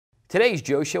Today's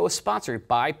Joe Show is sponsored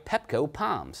by Pepco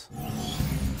Palms.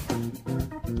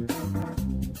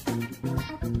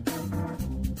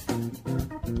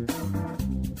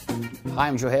 Hi,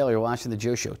 I'm Joe Haley. You're watching The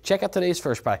Joe Show. Check out today's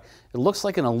first product. It looks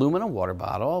like an aluminum water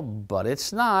bottle, but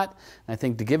it's not. I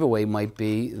think the giveaway might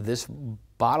be this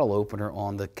bottle opener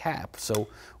on the cap. So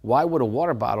why would a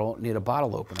water bottle need a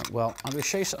bottle opener? Well, I'm going to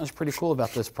show you something that's pretty cool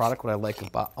about this product, what I like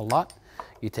a lot.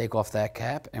 You take off that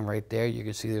cap, and right there you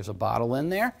can see there's a bottle in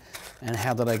there. And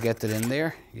how did I get it in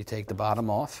there? You take the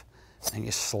bottom off, and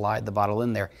you slide the bottle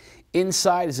in there.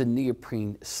 Inside is a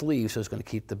neoprene sleeve, so it's going to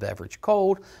keep the beverage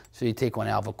cold. So you take one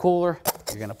out of a cooler,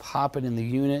 you're going to pop it in the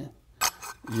unit,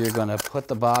 you're going to put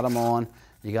the bottom on,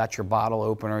 you got your bottle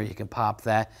opener, you can pop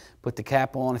that, put the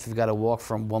cap on if you've got to walk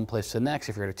from one place to the next.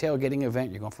 If you're at a tailgating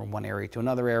event, you're going from one area to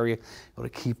another area, it'll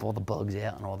keep all the bugs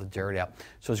out and all the dirt out.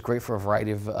 So it's great for a variety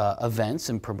of events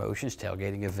and promotions,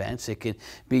 tailgating events. It can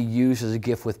be used as a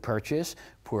gift with purchase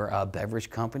for beverage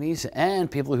companies and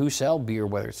people who sell beer,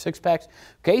 whether it's six-packs,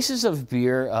 cases of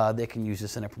beer, they can use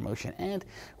this in a promotion. And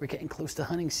we're getting close to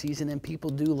hunting season, and people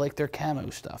do like their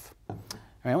camo stuff. All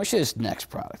right, I want to show you this next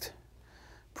product.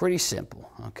 Pretty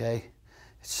simple, okay?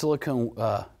 It's silicone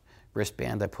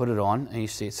wristband. I put it on, and you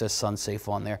see it says sun safe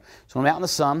on there. So when I'm out in the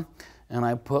sun, and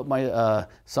I put my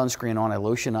sunscreen on, I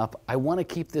lotion up. I want to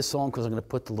keep this on because I'm going to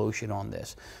put the lotion on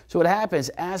this. So what happens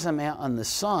as I'm out in the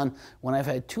sun, when I've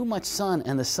had too much sun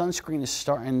and the sunscreen is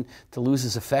starting to lose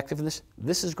its effectiveness,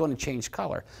 this is going to change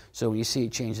color. So when you see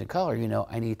it change in color, you know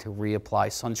I need to reapply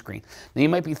sunscreen. Now you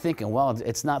might be thinking, well,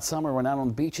 it's not summer, we're not on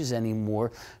beaches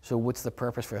anymore, so what's the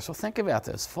purpose for it? So think about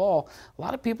this. Fall, a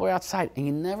lot of people are outside, and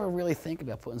you never really think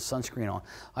about putting sunscreen on.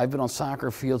 I've been on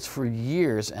soccer fields for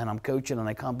years, and I'm coaching, and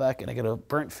I come back and I get a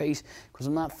burnt face because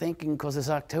I'm not thinking because it's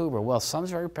October. Well, sun's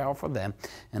very powerful then,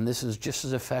 and this is just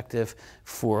as effective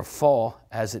for fall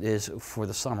as it is for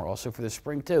the summer, also for the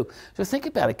spring too. So think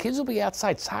about it. Kids will be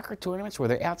outside soccer tournaments where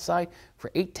they're outside for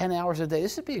 8-10 hours a day.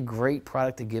 This would be a great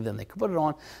product to give them. They can put it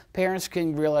on. Parents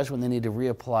can realize when they need to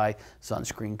reapply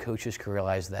sunscreen. Coaches can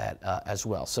realize that as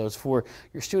well. So it's for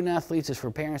your student athletes, it's for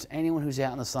parents, anyone who's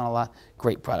out in the sun a lot.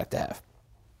 Great product to have.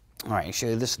 All right, I'll show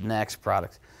you this next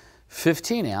product.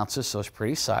 15 ounces, so it's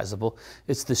pretty sizable.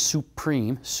 It's the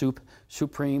Supreme soup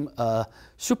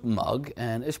mug,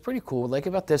 and it's pretty cool. Like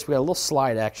about this, we got a little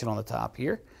slide action on the top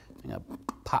here. I'm gonna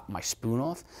pop my spoon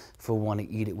off if I want to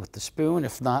eat it with the spoon.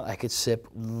 If not, I could sip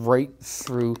right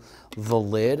through the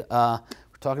lid. We're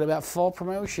talking about fall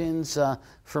promotions.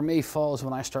 For me, fall is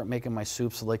when I start making my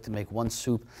soups. I like to make one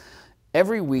soup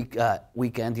every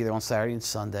weekend, either on Saturday and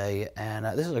Sunday, and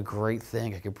this is a great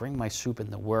thing. I could bring my soup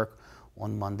into work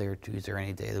on Monday or Tuesday or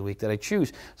any day of the week that I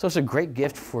choose. So it's a great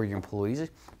gift for your employees. If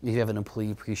you have an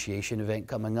employee appreciation event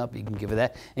coming up, you can give it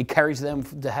that. It encourages them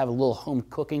to have a little home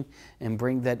cooking and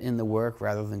bring that into work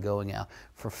rather than going out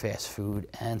for fast food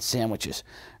and sandwiches.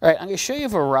 All right, I'm going to show you a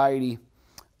variety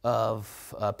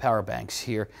of power banks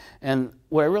here. And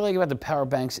what I really like about the power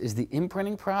banks is the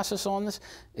imprinting process on this.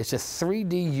 It's a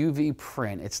 3D UV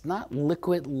print. It's not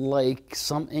liquid like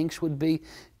some inks would be.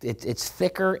 It's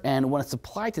thicker, and when it's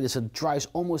applied to this, it dries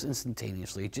almost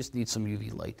instantaneously. It just needs some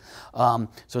UV light.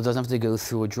 So it doesn't have to go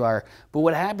through a dryer. But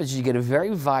what happens is you get a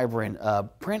very vibrant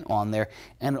print on there,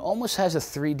 and it almost has a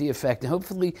 3D effect. And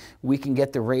hopefully we can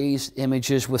get the raised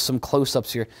images with some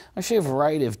close-ups here. I'll show you a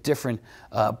variety of different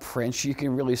prints. You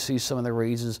can really see some of the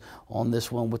raises on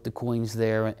this one with the coins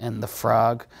there and the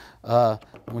frog. I'm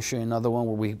going to show you another one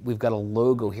where we've got a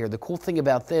logo here. The cool thing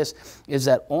about this is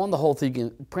that on the whole thing, you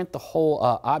can print the whole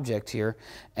object here,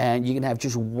 and you can have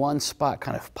just one spot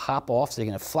kind of pop off, so you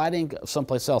can have flat ink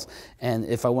someplace else. And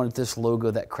if I wanted this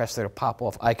logo, that crest there to pop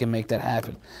off, I can make that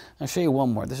happen. I'll show you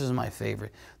one more. This is my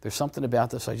favorite. There's something about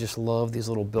this. I just love these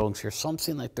little buildings here. Some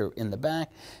seem like they're in the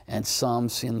back, and some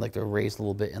seem like they're raised a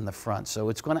little bit in the front. So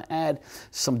it's going to add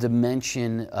some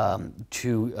dimension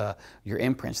to your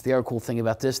imprints. The other cool thing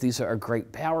about this, these are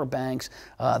great power banks.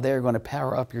 They're going to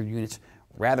power up your units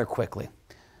rather quickly.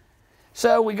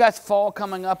 So we got fall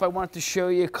coming up. I wanted to show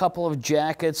you a couple of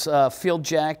jackets. Field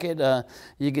jacket,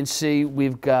 you can see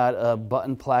we've got a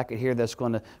button placket here that's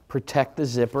going to protect the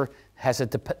zipper. Has a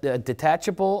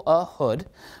detachable hood.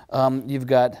 You've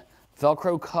got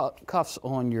Velcro cuffs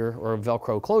on your, or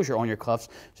Velcro closure on your cuffs,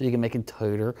 so you can make it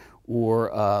tighter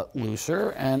or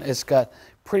looser. And it's got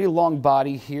pretty long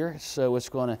body here, so it's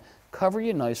going to cover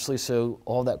you nicely so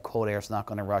all that cold air is not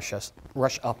going to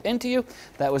rush up into you.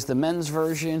 That was the men's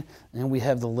version, and we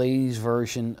have the ladies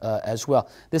version as well.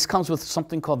 This comes with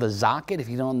something called the socket. If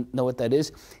you don't know what that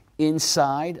is,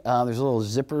 inside there's a little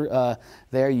zipper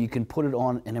there. You can put it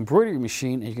on an embroidery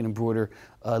machine, and you can embroider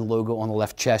logo on the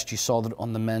left chest. You saw that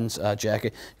on the men's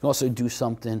jacket. You can also do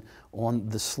something on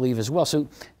the sleeve as well. So,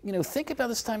 you know, think about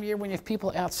this time of year when you have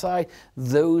people outside.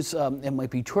 Those, it might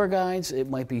be tour guides, it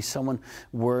might be someone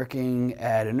working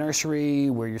at a nursery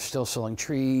where you're still selling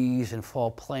trees and fall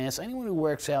plants. Anyone who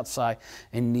works outside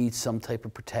and needs some type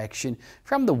of protection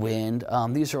from the wind.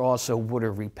 These are also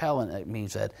water repellent. It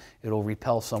means that it'll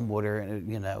repel some water,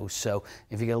 you know, so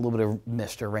if you get a little bit of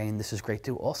mist or rain, this is great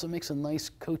too. Also makes a nice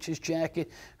coach's jacket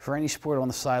for any sport on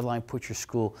the sideline. Put your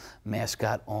school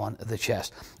mascot on the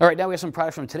chest. All right, now we have some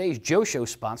products from today's Joe Show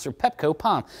sponsor, Pepco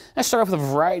Palm. Let's start off with a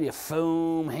variety of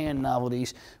foam hand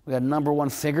novelties. We got number one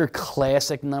finger,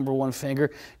 classic number one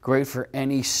finger, great for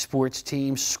any sports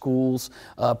teams, schools,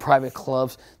 private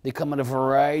clubs. They come in a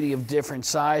variety of different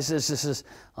sizes. This is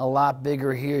a lot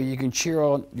bigger here. You can cheer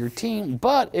on your team,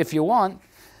 but if you want,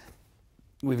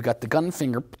 we've got the gun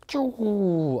finger.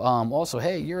 Also,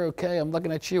 hey, you're okay. I'm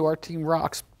looking at you. Our team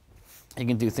rocks. You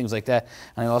can do things like that.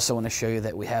 And I also want to show you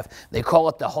that we have, they call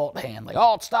it the halt hand. Like,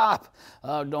 halt, stop.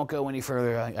 Don't go any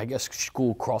further. I guess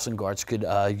school crossing guards could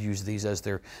use these as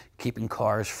they're keeping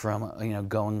cars from, you know,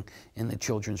 going in the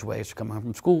children's way as they're coming home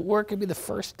from school. Or it could be the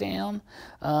first down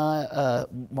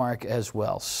mark as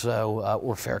well. So,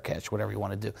 or fair catch, whatever you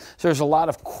want to do. So there's a lot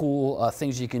of cool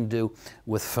things you can do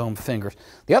with foam fingers.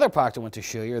 The other product I want to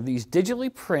show you are these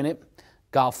digitally printed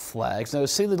golf flags. Now,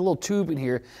 see the little tube in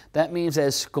here? That means that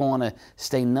it's going to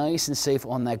stay nice and safe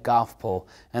on that golf pole.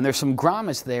 And there's some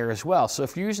grommets there as well. So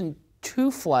if you're using two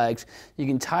flags, you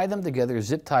can tie them together,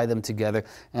 zip tie them together,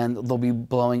 and they'll be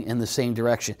blowing in the same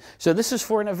direction. So this is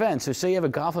for an event. So say you have a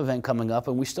golf event coming up,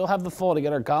 and we still have the fall to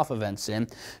get our golf events in.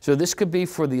 So this could be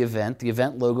for the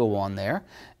event logo on there.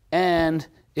 And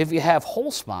if you have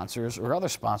whole sponsors or other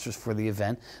sponsors for the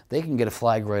event, they can get a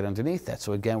flag right underneath that.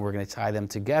 So again, we're going to tie them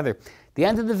together. At the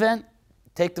end of the event,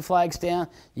 take the flags down.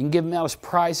 You can give them out as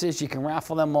prizes. You can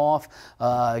raffle them off.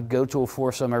 Go to a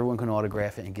foursome. Everyone can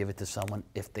autograph it and give it to someone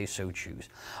if they so choose.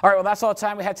 All right, well, that's all the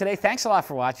time we have today. Thanks a lot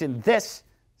for watching. This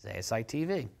is ASI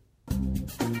TV.